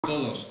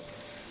Todos,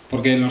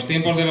 porque en los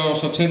tiempos de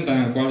los 80,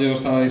 en el cual yo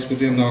estaba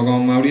discutiendo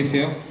con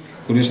Mauricio,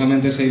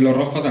 curiosamente ese hilo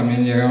rojo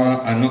también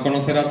llegaba a no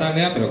conocer a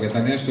Tania, pero que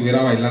Tania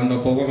estuviera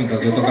bailando poco mientras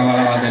yo tocaba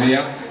la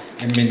batería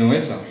en mi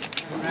nuesa.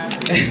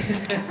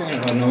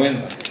 Bueno, los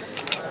 90.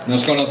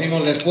 Nos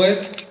conocimos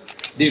después,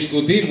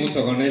 discutí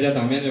mucho con ella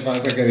también, yo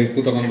parece que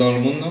discuto con todo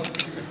el mundo,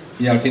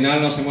 y al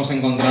final nos hemos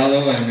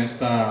encontrado en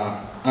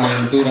esta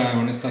aventura,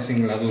 en esta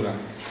singladura.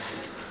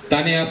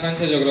 Tania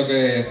Sánchez, yo creo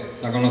que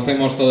la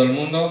conocemos todo el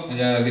mundo.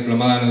 Ella es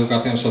diplomada en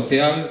Educación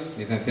Social,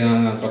 licenciada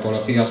en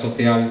Antropología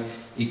Social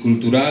y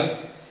Cultural.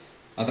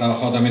 Ha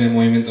trabajado también en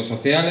movimientos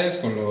sociales,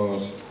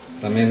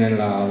 también en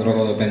la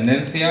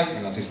drogodependencia,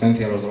 en la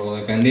asistencia a los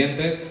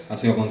drogodependientes. Ha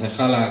sido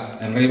concejala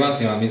en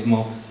Rivas y ahora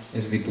mismo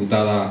es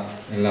diputada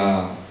en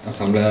la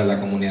Asamblea de la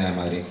Comunidad de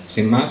Madrid.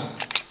 Sin más,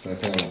 te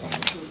cedo la palabra.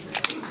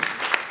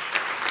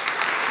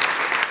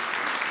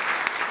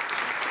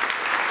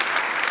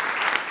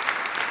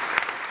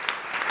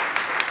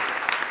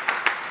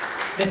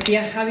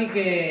 Decía Javi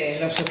que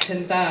los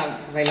 80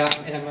 bailaban,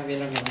 eran más bien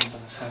los 90,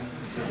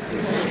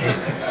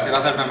 Javi. Quiero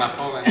hacerme más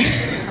joven.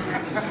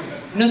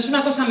 No es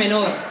una cosa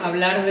menor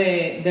hablar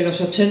de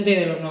los 80 y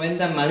de los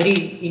 90 en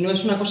Madrid, y no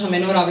es una cosa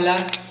menor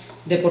hablar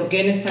de por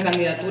qué en esta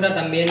candidatura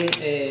también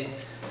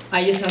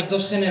hay esas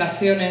dos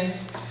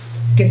generaciones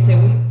que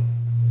según...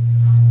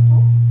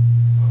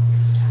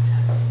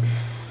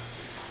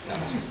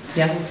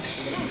 ¿Ya?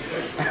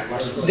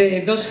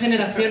 De dos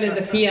generaciones,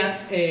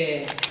 decía...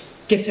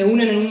 que se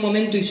unen en un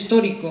momento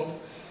histórico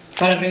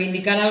para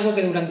reivindicar algo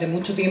que durante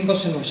mucho tiempo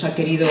se nos ha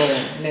querido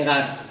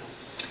negar.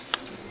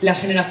 La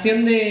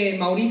generación de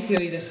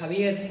Mauricio y de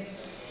Javier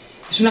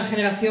es una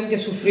generación que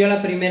sufrió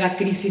la primera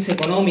crisis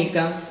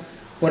económica.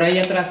 Por ahí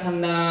atrás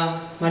anda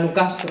Manu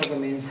Castro, que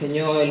me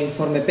enseñó el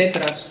informe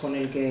Petras, con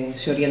el que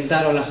se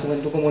orientaron la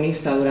Juventud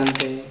Comunista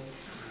durante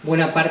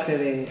buena parte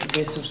de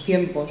esos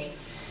tiempos,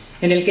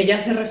 en el que ya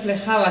se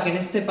reflejaba que en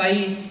este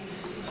país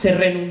se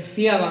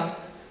renunciaba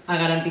a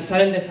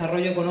garantizar el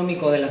desarrollo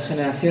económico de las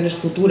generaciones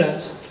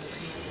futuras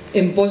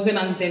en pos de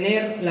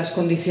mantener las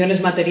condiciones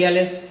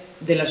materiales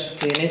de las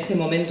que en ese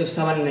momento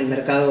estaban en el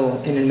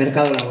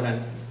mercado laboral.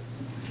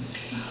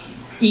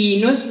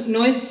 Y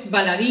no es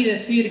baladí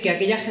decir que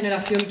aquella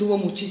generación tuvo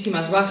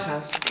muchísimas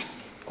bajas,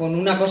 con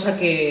una cosa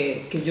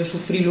que yo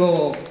sufrí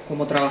luego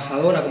como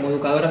trabajadora, como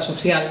educadora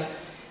social,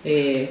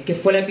 que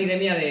fue la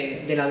epidemia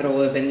de la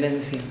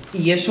drogodependencia.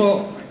 Y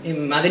eso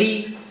en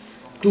Madrid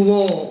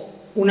tuvo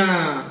un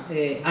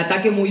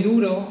ataque muy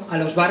duro a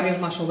los barrios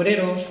más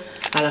obreros,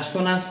 a las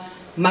zonas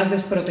más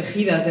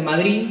desprotegidas de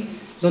Madrid,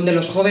 donde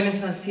los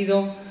jóvenes han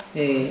sido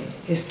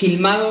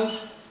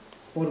esquilmados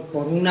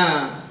por un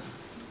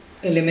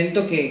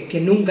elemento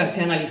que nunca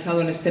se ha analizado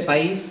en este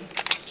país: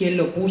 quién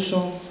lo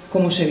puso,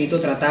 cómo se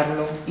evitó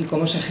tratarlo y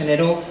cómo se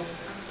generó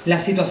la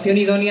situación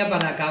idónea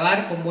para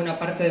acabar con buena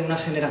parte de una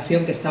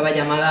generación que estaba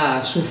llamada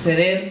a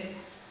suceder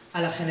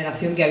a la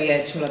generación que había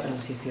hecho la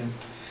transición.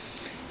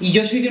 Y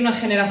yo soy de una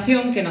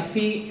generación que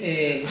nací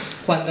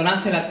cuando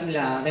nace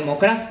la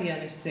democracia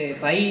en este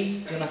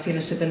país. Yo nací en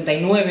el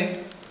 79,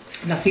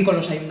 nací con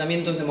los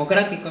ayuntamientos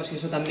democráticos, y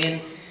eso también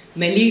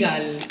me liga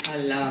a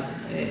la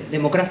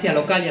democracia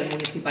local y al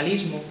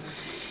municipalismo.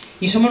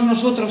 Y somos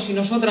nosotros y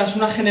nosotras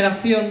una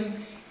generación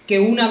que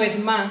una vez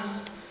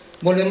más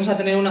volvemos a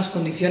tener unas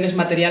condiciones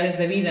materiales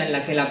de vida en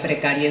la que la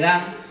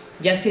precariedad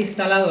ya se ha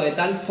instalado de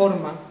tal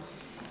forma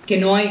que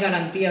no hay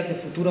garantías de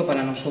futuro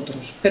para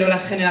nosotros. Pero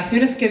las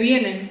generaciones que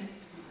vienen,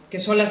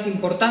 que son las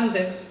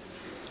importantes,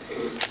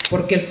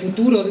 porque el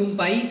futuro de un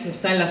país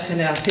está en las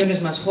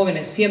generaciones más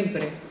jóvenes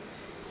siempre,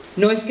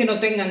 no es que no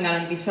tengan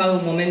garantizado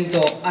un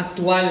momento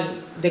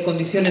actual de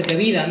condiciones de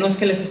vida, no es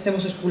que les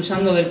estemos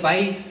expulsando del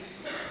país,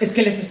 es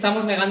que les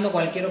estamos negando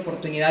cualquier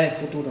oportunidad de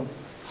futuro.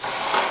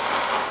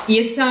 Y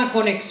esa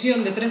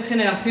conexión de tres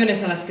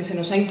generaciones a las que se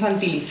nos ha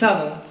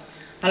infantilizado,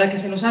 a las que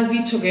se nos ha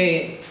dicho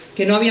que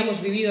no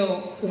habíamos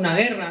vivido una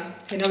guerra,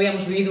 que no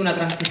habíamos vivido una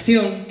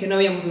transición, que no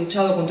habíamos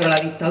luchado contra la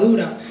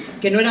dictadura,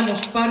 que no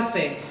éramos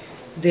parte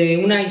de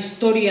una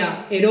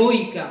historia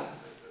heroica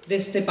de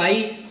este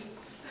país,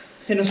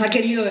 se nos ha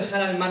querido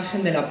dejar al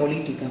margen de la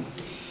política.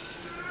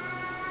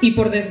 Y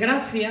por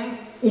desgracia,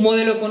 un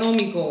modelo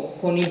económico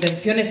con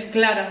intenciones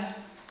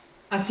claras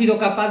ha sido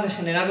capaz de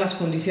generar las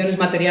condiciones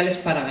materiales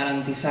para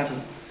garantizarlo,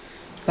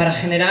 para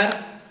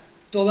generar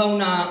toda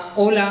una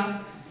ola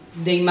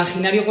de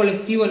imaginario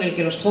colectivo en el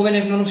que los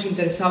jóvenes no nos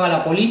interesaba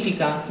la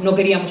política, no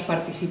queríamos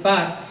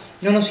participar,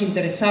 no nos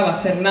interesaba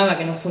hacer nada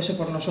que no fuese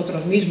por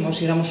nosotros mismos,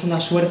 y éramos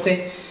una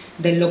suerte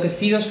de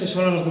enloquecidos que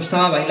solo nos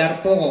gustaba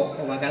bailar pogo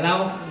o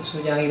bacalao,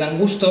 eso ya iban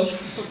gustos,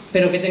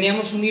 pero que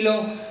teníamos un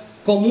hilo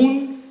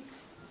común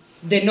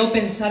de no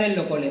pensar en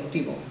lo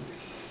colectivo.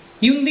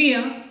 Y un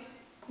día,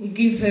 un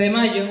 15 de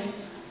mayo,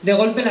 de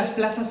golpe las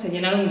plazas se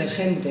llenaron de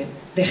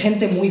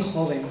gente muy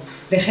joven,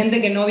 de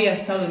gente que no había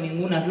estado en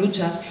ninguna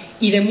luchas,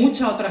 y de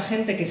mucha otra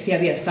gente que sí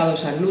había estado en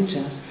esas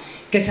luchas,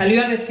 que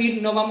salió a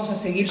decir: no vamos a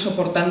seguir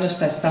soportando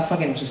esta estafa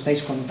que nos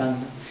estáis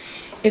contando.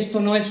 Esto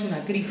no es una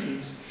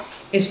crisis,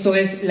 esto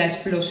es la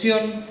explosión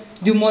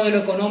de un modelo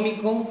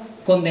económico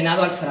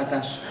condenado al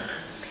fracaso.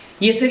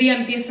 Y ese día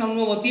empieza un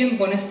nuevo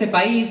tiempo en este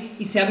país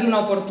y se abre una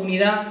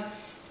oportunidad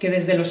que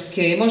desde los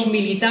que hemos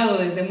militado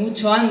desde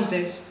mucho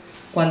antes,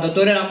 cuando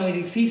todo era muy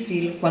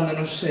difícil, cuando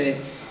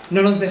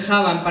no nos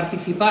dejaban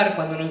participar,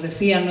 cuando nos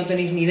decían no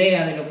tenéis ni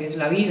idea de lo que es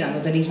la vida,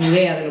 no tenéis ni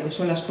idea de lo que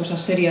son las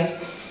cosas serias,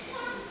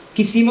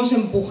 quisimos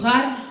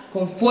empujar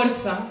con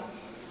fuerza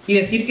y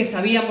decir que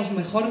sabíamos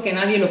mejor que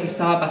nadie lo que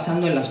estaba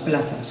pasando en las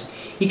plazas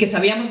y que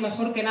sabíamos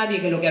mejor que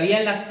nadie que lo que había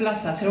en las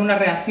plazas era una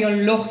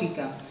reacción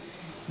lógica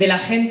de la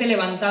gente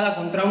levantada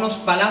contra unos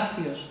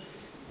palacios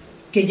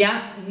que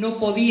ya no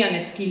podían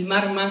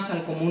esquilmar más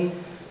al común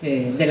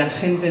de las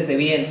gentes de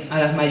bien, a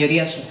las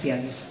mayorías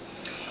sociales.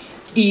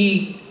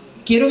 Y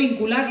quiero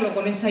vincularlo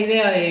con esa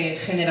idea de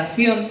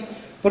generación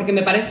porque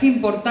me parece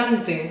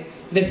importante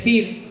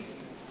decir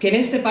que en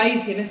este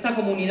país y en esta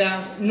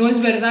comunidad no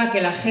es verdad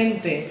que la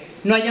gente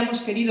no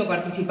hayamos querido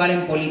participar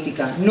en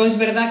política, no es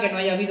verdad que no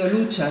haya habido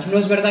luchas, no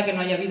es verdad que no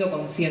haya habido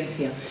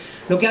conciencia.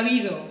 Lo que ha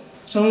habido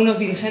son unos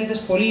dirigentes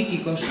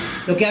políticos,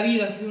 lo que ha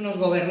habido ha sido unos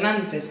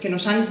gobernantes que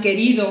nos han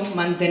querido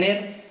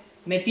mantener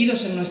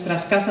metidos en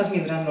nuestras casas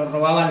mientras nos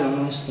robaban lo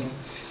nuestro.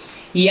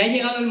 Y ha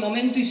llegado el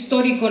momento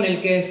histórico en el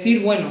que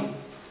decir, bueno,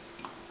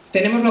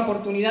 tenemos la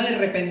oportunidad de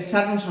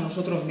repensarnos a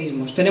nosotros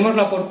mismos, tenemos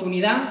la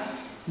oportunidad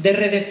de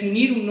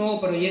redefinir un nuevo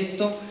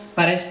proyecto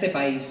para este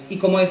país. Y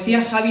como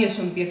decía Javi,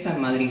 eso empieza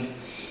en Madrid.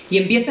 Y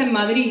empieza en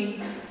Madrid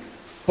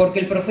porque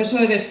el proceso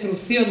de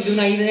destrucción de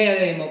una idea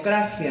de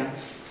democracia,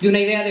 de una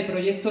idea de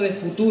proyecto de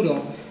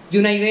futuro, de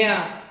una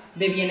idea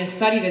de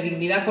bienestar y de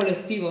dignidad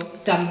colectivo,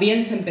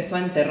 también se empezó a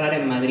enterrar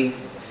en Madrid.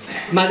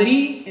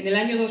 Madrid, en el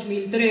año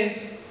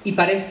 2003, y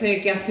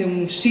parece que hace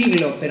un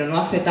siglo, pero no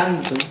hace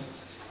tanto,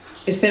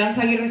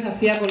 Esperanza Aguirre se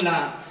hacía con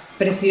la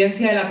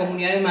presidencia de la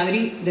Comunidad de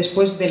Madrid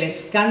después del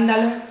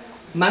escándalo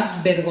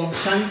más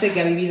vergonzante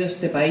que ha vivido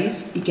este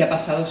país y que ha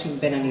pasado sin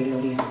pena ni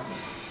gloria.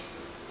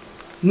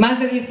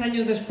 Más de 10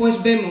 años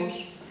después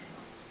vemos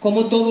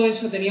cómo todo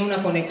eso tenía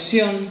una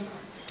conexión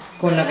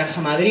con la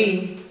Caja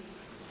Madrid,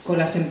 con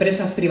las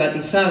empresas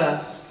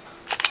privatizadas,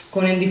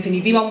 con en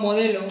definitiva un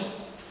modelo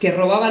que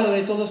robaba lo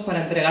de todos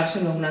para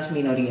entregárselo a unas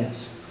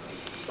minorías.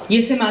 Y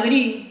ese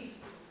Madrid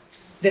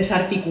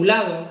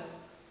desarticulado,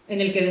 en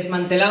el que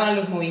desmantelaban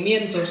los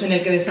movimientos, en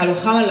el que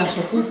desalojaban las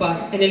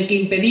ocupas, en el que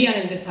impedían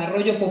el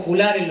desarrollo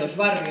popular en los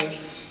barrios,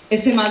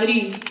 ese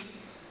Madrid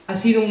ha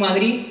sido un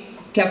Madrid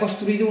que ha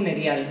construido un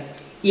erial.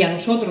 Y a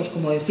nosotros,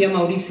 como decía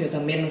Mauricio,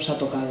 también nos ha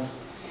tocado.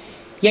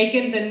 Y hay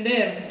que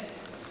entender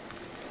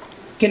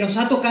que nos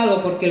ha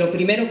tocado porque lo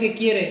primero que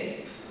quiere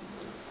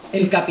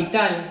el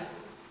capital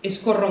es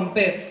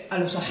corromper a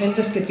los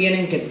agentes que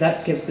tienen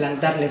que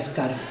plantarles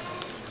cara.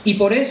 Y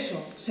por eso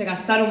se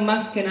gastaron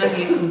más que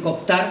nadie en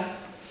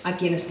cooptar a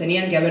quienes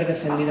tenían que haber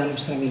defendido a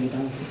nuestra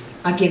militancia,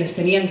 a quienes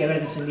tenían que haber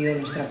defendido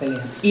nuestra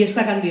pelea. Y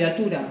esta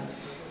candidatura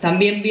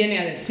también viene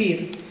a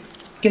decir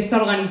que esta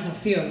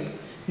organización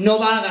no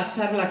va a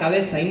agachar la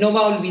cabeza y no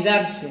va a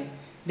olvidarse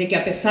de que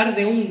a pesar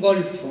de un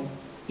golfo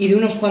y de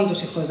unos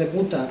cuantos hijos de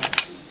puta,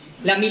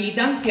 la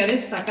militancia de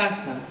esta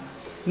casa,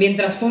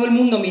 mientras todo el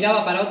mundo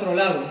miraba para otro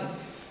lado,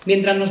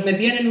 mientras nos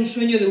metían en un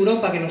sueño de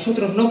Europa que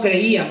nosotros no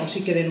creíamos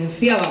y que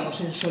denunciábamos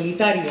en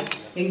solitario,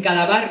 en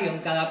cada barrio, en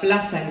cada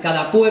plaza, en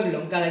cada pueblo,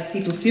 en cada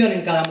institución,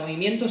 en cada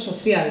movimiento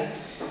social,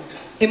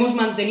 hemos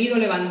mantenido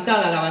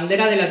levantada la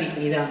bandera de la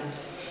dignidad.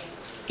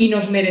 Y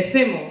nos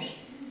merecemos,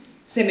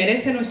 se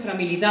merece nuestra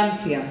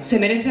militancia, se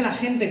merece la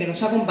gente que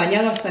nos ha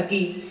acompañado hasta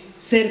aquí,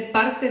 ser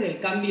parte del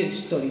cambio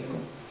histórico.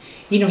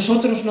 Y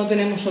nosotros no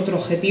tenemos otro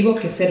objetivo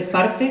que ser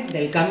parte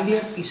del cambio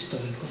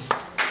histórico.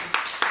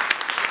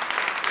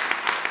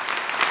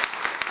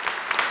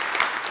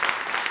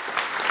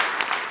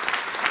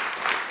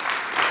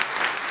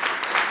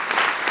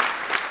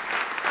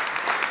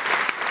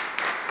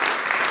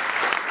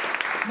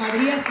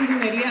 Madrid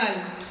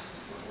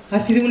ha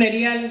sido un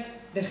erial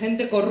de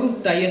gente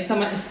corrupta y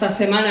esta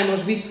semana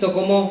hemos visto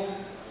cómo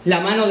la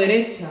mano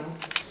derecha,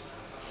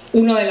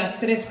 una de las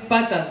tres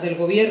patas del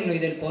gobierno y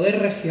del poder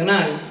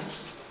regional,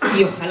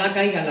 y ojalá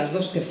caigan las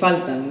dos que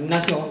faltan,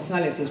 Ignacio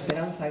González y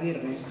Esperanza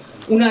Aguirre,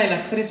 una de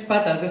las tres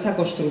patas de esa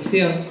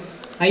construcción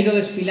ha ido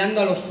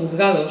desfilando a los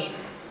juzgados,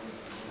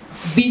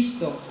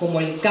 visto como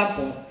el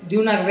capo de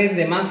una red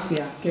de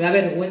mafia que da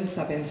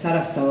vergüenza pensar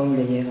hasta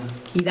dónde llega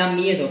y da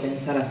miedo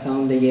pensar hasta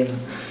dónde llega.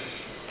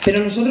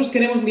 Pero nosotros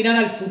queremos mirar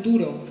al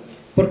futuro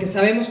porque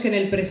sabemos que en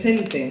el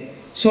presente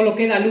solo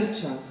queda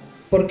lucha,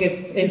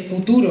 porque el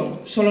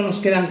futuro solo nos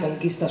quedan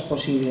conquistas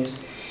posibles.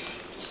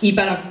 Y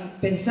para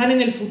pensar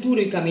en el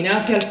futuro y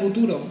caminar hacia el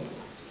futuro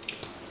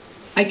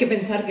hay que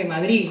pensar que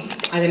Madrid,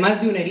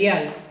 además de un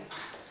erial,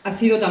 ha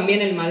sido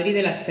también el Madrid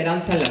de la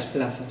esperanza en las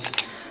plazas.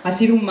 Ha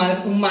sido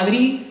un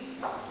Madrid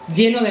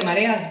lleno de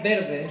mareas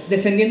verdes,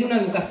 defendiendo una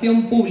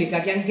educación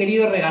pública que han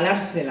querido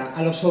regalársela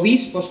a los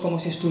obispos como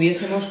si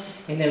estuviésemos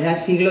en el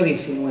siglo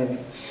XIX.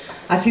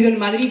 Ha sido el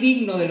Madrid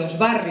digno de los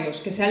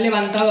barrios que se han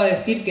levantado a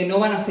decir que no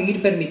van a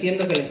seguir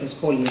permitiendo que les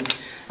expolien.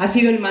 Ha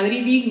sido el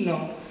Madrid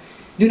digno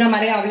de una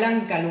marea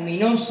blanca,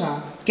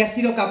 luminosa, que ha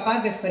sido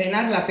capaz de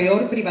frenar la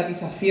peor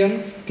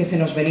privatización que se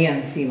nos venía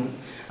encima.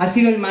 Ha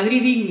sido el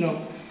Madrid digno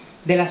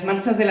de las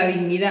marchas de la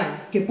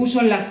dignidad, que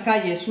puso en las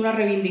calles una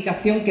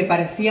reivindicación que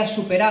parecía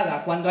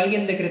superada cuando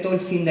alguien decretó el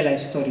fin de la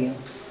historia.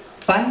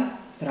 Pan,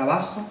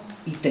 trabajo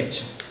y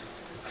techo.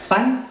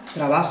 Pan,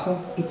 trabajo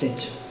y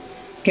techo.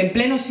 Que en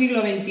pleno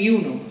siglo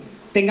XXI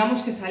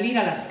tengamos que salir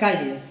a las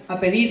calles a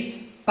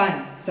pedir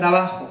pan,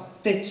 trabajo,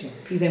 techo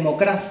y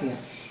democracia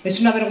es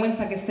una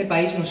vergüenza que este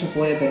país no se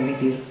puede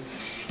permitir.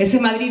 Ese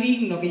Madrid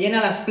digno que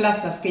llena las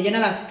plazas, que llena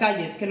las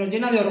calles, que nos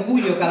llena de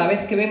orgullo cada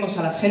vez que vemos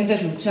a las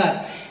gentes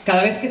luchar,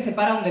 cada vez que se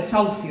para un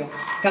desahucio,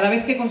 cada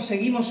vez que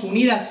conseguimos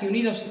unidas y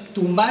unidos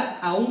tumbar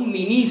a un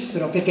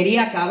ministro que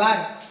quería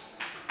acabar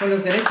con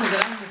los derechos de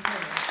las mujeres.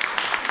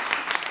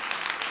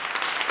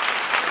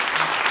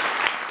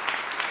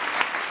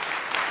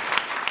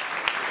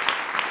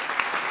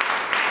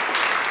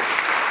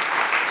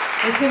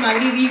 Ese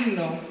Madrid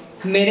digno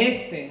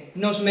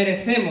nos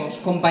merecemos,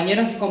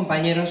 compañeras y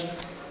compañeros,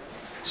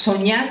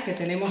 soñar que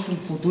tenemos un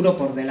futuro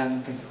por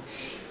delante.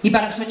 Y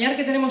para soñar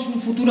que tenemos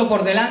un futuro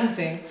por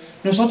delante,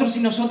 nosotros y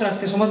nosotras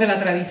que somos de la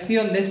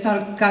tradición de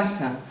esta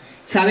casa,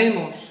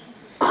 sabemos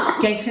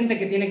que hay gente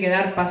que tiene que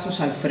dar pasos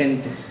al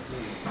frente.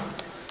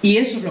 Y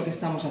eso es lo que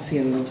estamos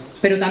haciendo.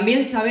 Pero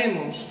también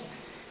sabemos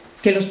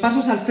que los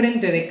pasos al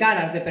frente de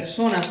caras de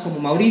personas como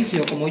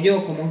Mauricio, como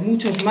yo, como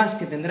muchos más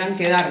que tendrán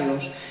que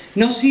darlos,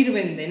 no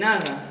sirven de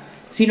nada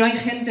si no hay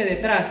gente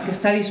detrás que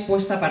está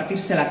dispuesta a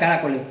partirse la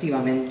cara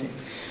colectivamente.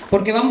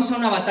 Porque vamos a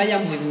una batalla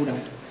muy dura.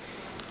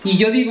 Y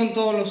yo digo en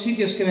todos los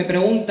sitios que me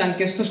preguntan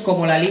que esto es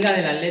como la Liga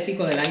del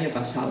Atlético del año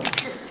pasado.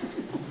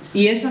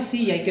 Y es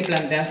así y hay que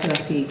planteárselo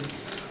así.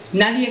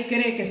 Nadie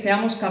cree que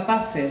seamos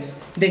capaces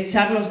de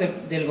echarlos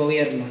del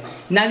gobierno.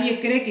 Nadie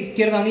cree que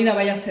Izquierda Unida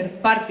vaya a ser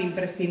parte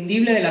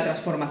imprescindible de la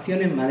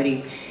transformación en Madrid.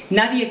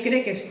 Nadie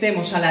cree que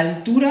estemos a la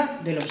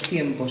altura de los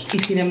tiempos. Y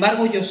sin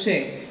embargo yo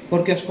sé,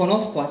 porque os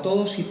conozco a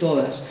todos y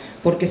todas,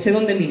 porque sé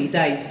dónde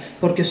militáis,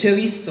 porque os he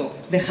visto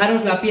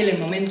dejaros la piel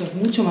en momentos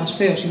mucho más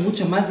feos y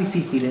mucho más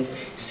difíciles,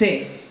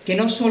 sé que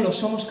no solo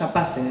somos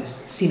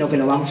capaces, sino que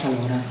lo vamos a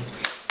lograr.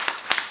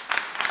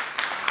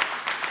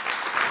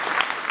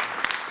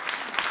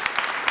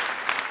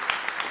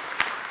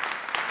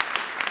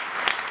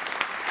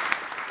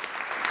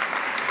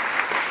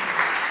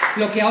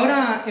 Lo que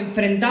ahora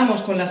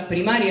enfrentamos con las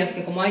primarias,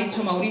 que como ha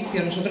dicho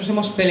Mauricio, nosotros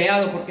hemos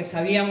peleado porque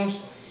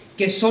sabíamos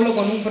que solo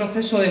con un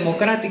proceso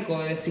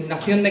democrático de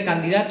designación de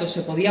candidatos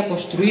se podía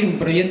construir un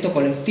proyecto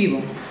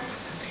colectivo.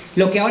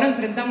 Lo que ahora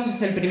enfrentamos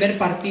es el primer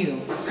partido,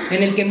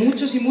 en el que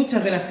muchos y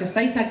muchas de las que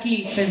estáis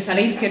aquí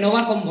pensaréis que no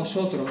va con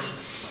vosotros,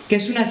 que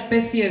es una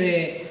especie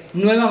de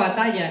nueva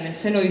batalla en el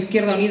seno de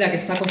Izquierda Unida que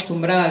está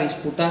acostumbrada a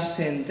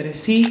disputarse entre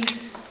sí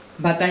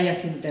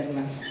batallas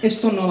internas.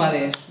 Esto no va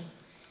de eso.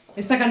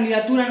 Esta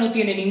candidatura no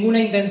tiene ninguna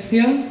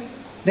intención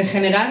de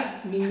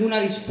generar ninguna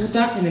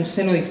disputa en el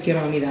seno de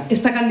Izquierda Unida.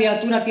 Esta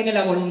candidatura tiene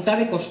la voluntad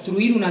de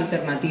construir una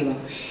alternativa.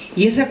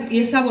 Y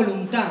esa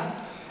voluntad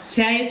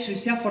se ha hecho y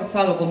se ha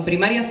forzado con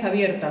primarias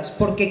abiertas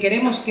porque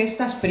queremos que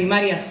estas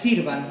primarias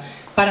sirvan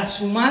para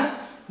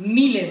sumar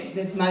miles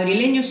de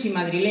madrileños y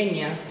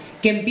madrileñas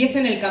que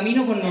empiecen el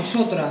camino con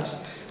nosotras,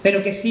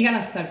 pero que sigan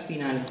hasta el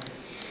final.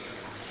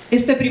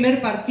 Este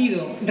primer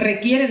partido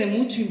requiere de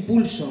mucho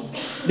impulso,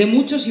 de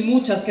muchos y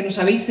muchas que nos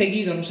habéis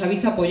seguido, nos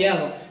habéis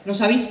apoyado,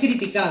 nos habéis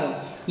criticado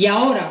y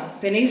ahora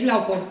tenéis la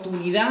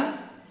oportunidad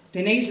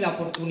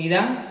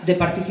de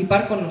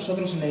participar con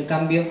nosotros en el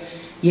cambio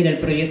y en el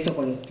proyecto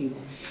colectivo.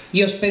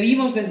 Y os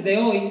pedimos desde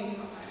hoy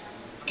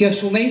que os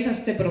suméis a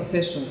este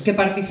proceso, que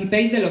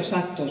participéis de los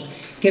actos,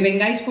 que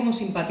vengáis como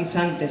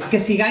simpatizantes, que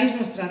sigáis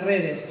nuestras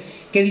redes,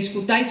 que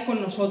discutáis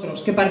con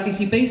nosotros, que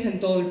participéis en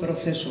todo el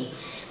proceso.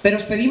 Pero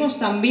os pedimos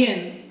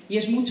también, y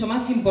es mucho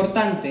más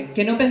importante,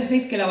 que no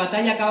penséis que la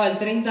batalla acaba el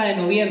 30 de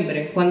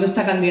noviembre, cuando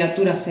esta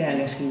candidatura sea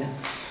elegida.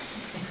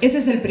 Ese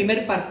es el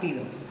primer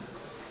partido.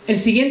 El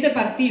siguiente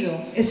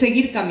partido es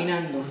seguir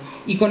caminando,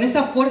 y con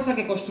esa fuerza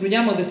que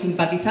construyamos de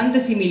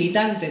simpatizantes y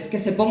militantes que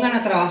se pongan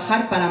a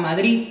trabajar para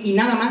Madrid, y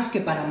nada más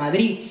que para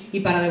Madrid,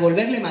 y para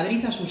devolverle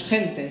Madrid a sus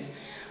gentes,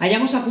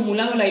 hayamos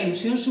acumulado la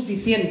ilusión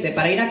suficiente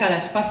para ir a cada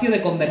espacio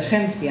de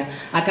convergencia,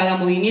 a cada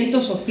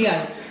movimiento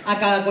social, a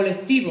cada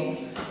colectivo,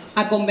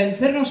 a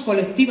convencernos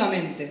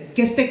colectivamente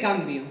que este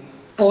cambio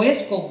o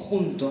es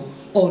conjunto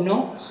o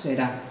no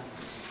será.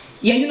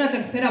 Y hay una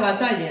tercera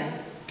batalla,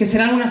 que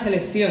serán unas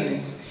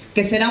elecciones,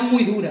 que serán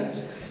muy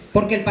duras,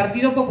 porque el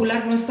Partido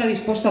Popular no está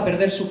dispuesto a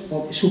perder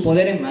su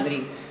poder en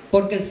Madrid,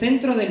 porque el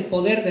centro del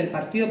poder del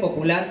Partido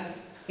Popular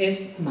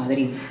es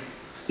Madrid.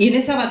 Y en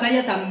esa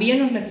batalla también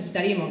nos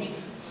necesitaríamos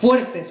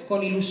fuertes,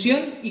 con ilusión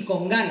y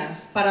con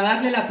ganas, para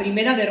darle la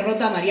primera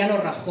derrota a Mariano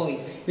Rajoy,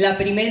 la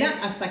primera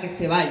hasta que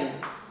se vaya.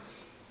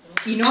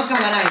 Y no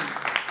acabará ahí.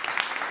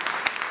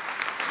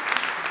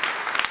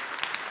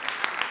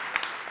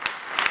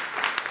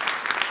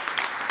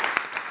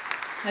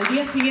 Al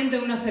día siguiente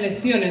de unas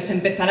elecciones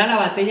empezará la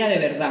batalla de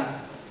verdad.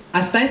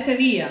 Hasta ese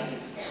día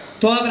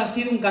Todo habrá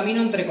sido un camino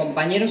entre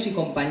compañeros y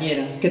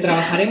compañeras, que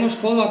trabajaremos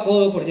codo a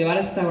codo por llevar a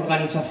esta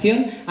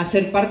organización a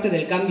ser parte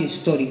del cambio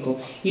histórico.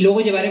 Y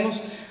luego llevaremos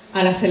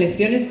a las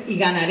elecciones y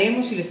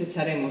ganaremos y les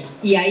echaremos.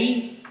 Y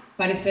ahí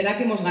parecerá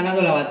que hemos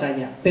ganado la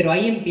batalla, pero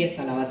ahí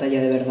empieza la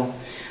batalla de verdad.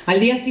 Al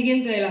día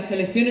siguiente de las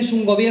elecciones,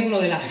 un gobierno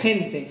de la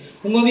gente,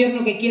 un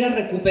gobierno que quiera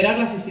recuperar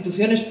las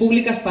instituciones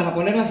públicas para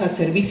ponerlas al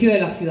servicio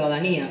de la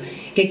ciudadanía,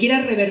 que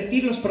quiera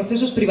revertir los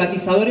procesos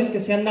privatizadores que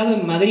se han dado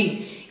en Madrid,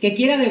 que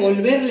quiera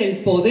devolverle el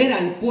poder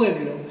al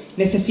pueblo,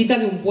 necesita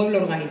de un pueblo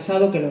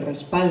organizado que lo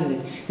respalde,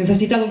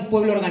 necesita de un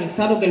pueblo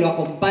organizado que lo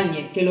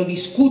acompañe, que lo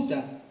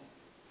discuta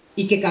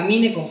y que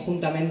camine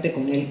conjuntamente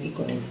con él y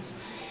con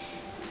ellas.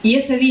 Y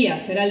ese día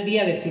será el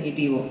día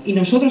definitivo. Y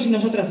nosotros y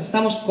nosotras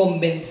estamos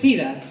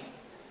convencidas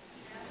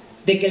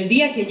de que el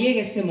día que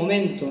llegue ese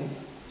momento,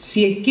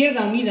 si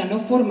Izquierda Unida no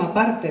forma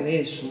parte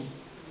de eso,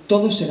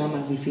 todo será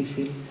más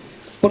difícil.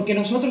 Porque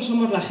nosotros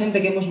somos la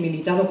gente que hemos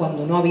militado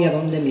cuando no había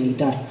dónde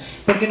militar.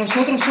 Porque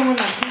nosotros somos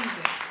la gente...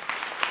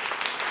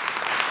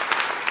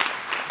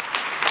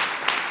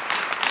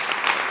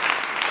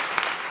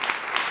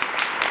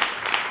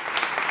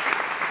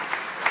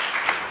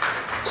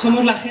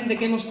 Somos la gente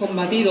que hemos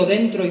combatido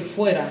dentro y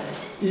fuera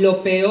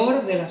lo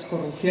peor de las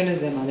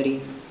corrupciones de Madrid.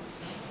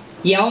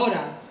 Y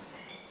ahora,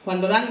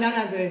 cuando dan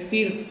ganas de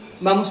decir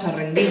vamos a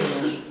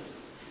rendirnos,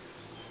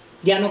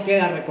 ya no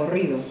queda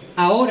recorrido.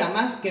 Ahora,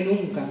 más que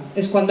nunca,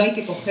 es cuando hay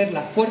que coger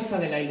la fuerza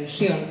de la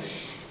ilusión,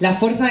 la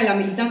fuerza de la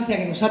militancia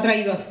que nos ha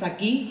traído hasta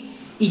aquí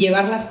y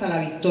llevarla hasta la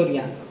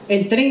victoria.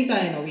 El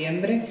 30 de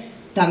noviembre,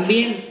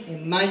 también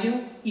en mayo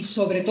y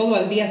sobre todo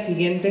al día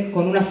siguiente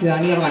con una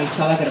ciudadanía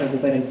organizada que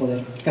recupere el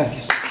poder.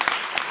 Gracias.